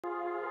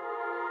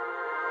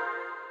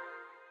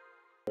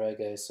Alright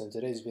guys, so in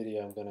today's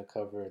video I'm going to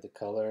cover the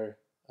color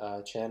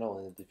channel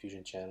and the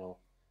diffusion channel.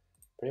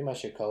 Pretty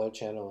much your color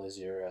channel is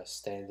your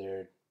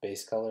standard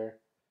base color,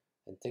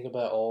 and think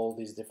about all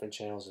these different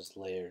channels as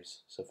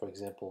layers. So for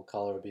example,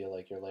 color would be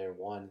like your layer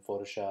 1 in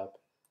Photoshop,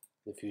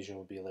 diffusion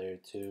would be layer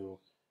 2,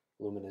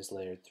 luminance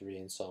layer 3,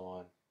 and so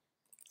on.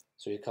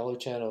 So your color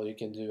channel, you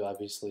can do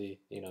obviously,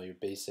 your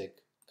basic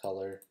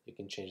color. You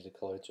can change the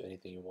color to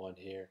anything you want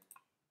here.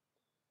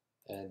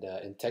 And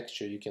in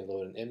texture, you can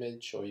load an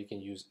image, or you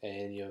can use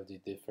any of the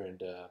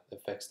different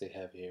effects they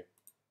have here.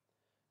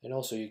 And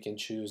also you can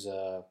choose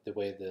the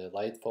way the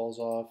light falls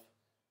off.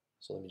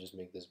 So let me just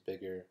make this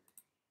bigger.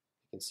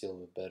 You can see a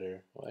little bit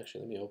better. Well,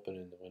 actually, let me open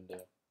it in the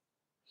window.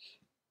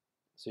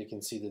 So you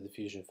can see the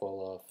diffusion fall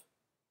off,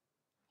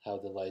 how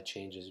the light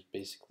changes,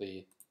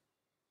 basically,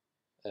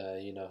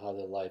 how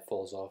the light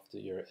falls off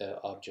your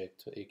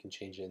object. You can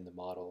change it in the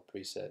model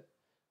preset,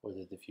 or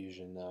the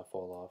diffusion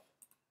fall off.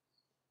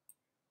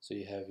 So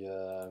you have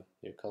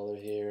your color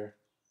here,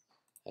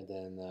 and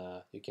then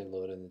you can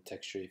load in the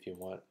texture if you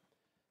want.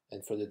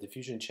 And for the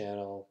diffusion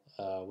channel,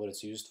 what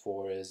it's used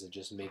for is to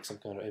just make some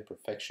kind of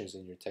imperfections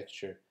in your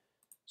texture.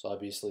 So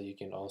obviously you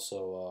can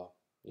also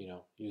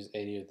use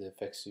any of the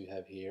effects you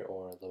have here,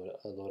 or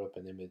load up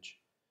an image.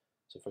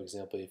 So for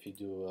example, if you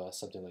do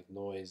something like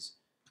noise,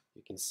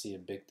 you can see a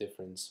big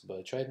difference,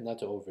 but try not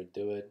to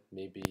overdo it.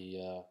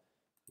 Maybe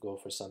go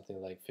for something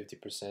like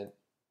 50%.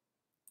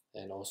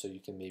 And also you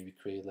can maybe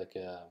create like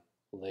a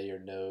layer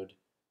node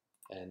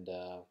and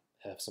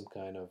have some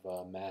kind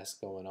of mask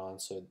going on,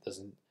 so it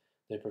doesn't,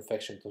 the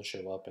imperfection don't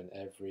show up in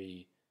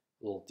every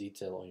little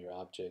detail on your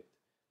object.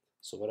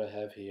 So what I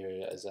have here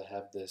is I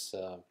have this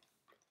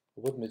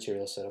wood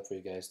material set up for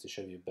you guys to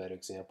show you a better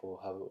example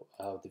of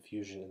how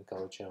diffusion and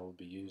color channel will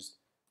be used.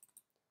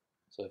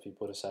 So if you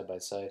put it side by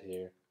side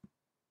here,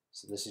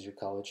 so this is your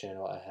color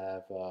channel. I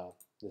have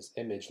this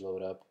image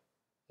load up.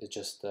 It's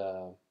just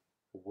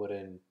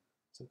wooden,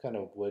 some kind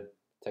of wood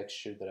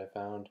texture that I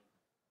found.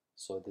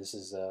 So this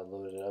is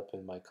loaded up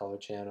in my color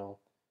channel,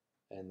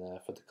 and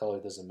for the color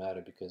it doesn't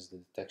matter because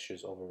the texture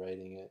is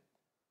overriding it.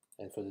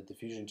 And for the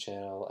diffusion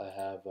channel, I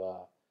have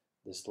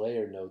this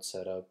layer node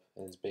set up,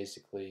 and it's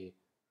basically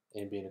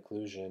ambient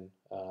occlusion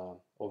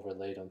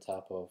overlaid on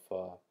top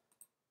of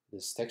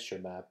this texture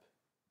map,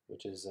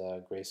 which is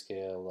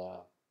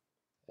grayscale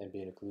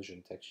ambient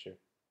occlusion texture.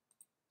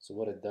 So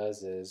what it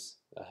does is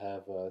I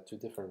have two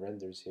different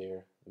renders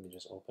here. Let me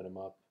just open them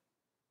up.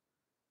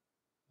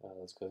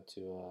 Let's go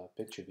to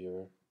picture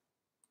viewer.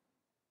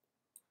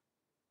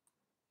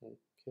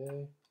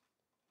 Okay,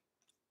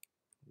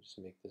 just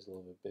make this a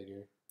little bit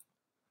bigger.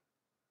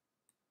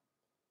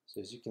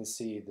 So as you can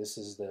see, this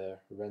is the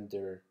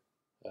render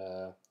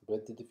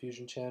with the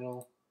diffusion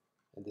channel,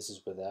 and this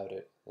is without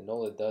it. And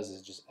all it does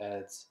is just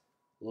adds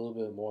a little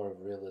bit more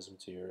of realism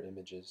to your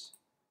images.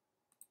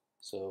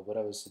 So what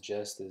I would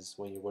suggest is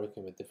when you're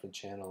working with different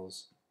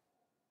channels,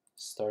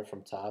 start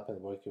from top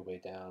and work your way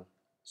down.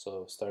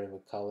 So starting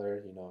with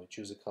color,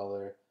 choose a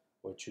color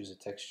or choose a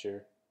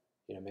texture.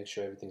 Make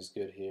sure everything's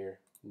good here.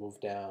 Move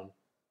down,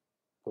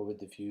 go with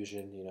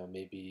diffusion.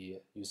 Maybe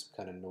use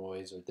some kind of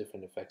noise or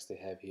different effects they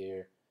have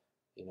here.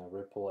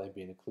 Ripple,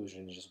 ambient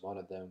occlusion is just one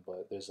of them,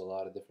 but there's a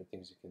lot of different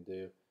things you can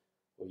do.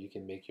 Or you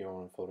can make your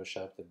own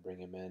Photoshop to bring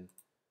them in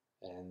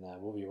and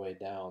move your way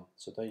down.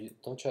 So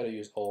don't try to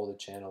use all the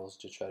channels.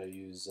 Just try to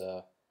use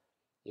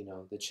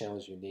the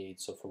channels you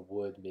need. So for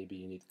wood, maybe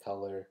you need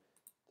color,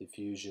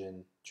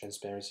 diffusion,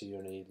 transparency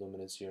you're gonna need,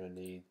 luminance you're gonna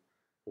need,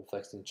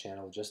 reflecting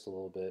channel just a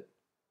little bit,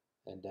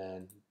 and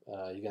then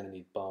you're gonna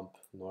need bump,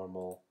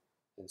 normal,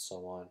 and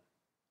so on.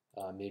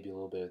 Maybe a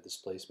little bit of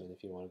displacement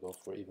if you want to go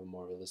for even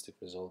more realistic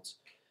results.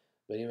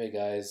 But anyway,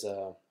 guys,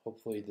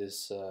 hopefully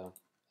this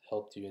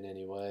helped you in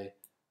any way.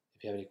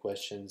 If you have any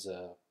questions,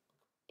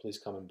 please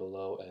comment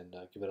below and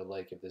give it a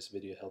like if this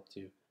video helped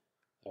you.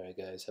 Alright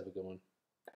guys, have a good one.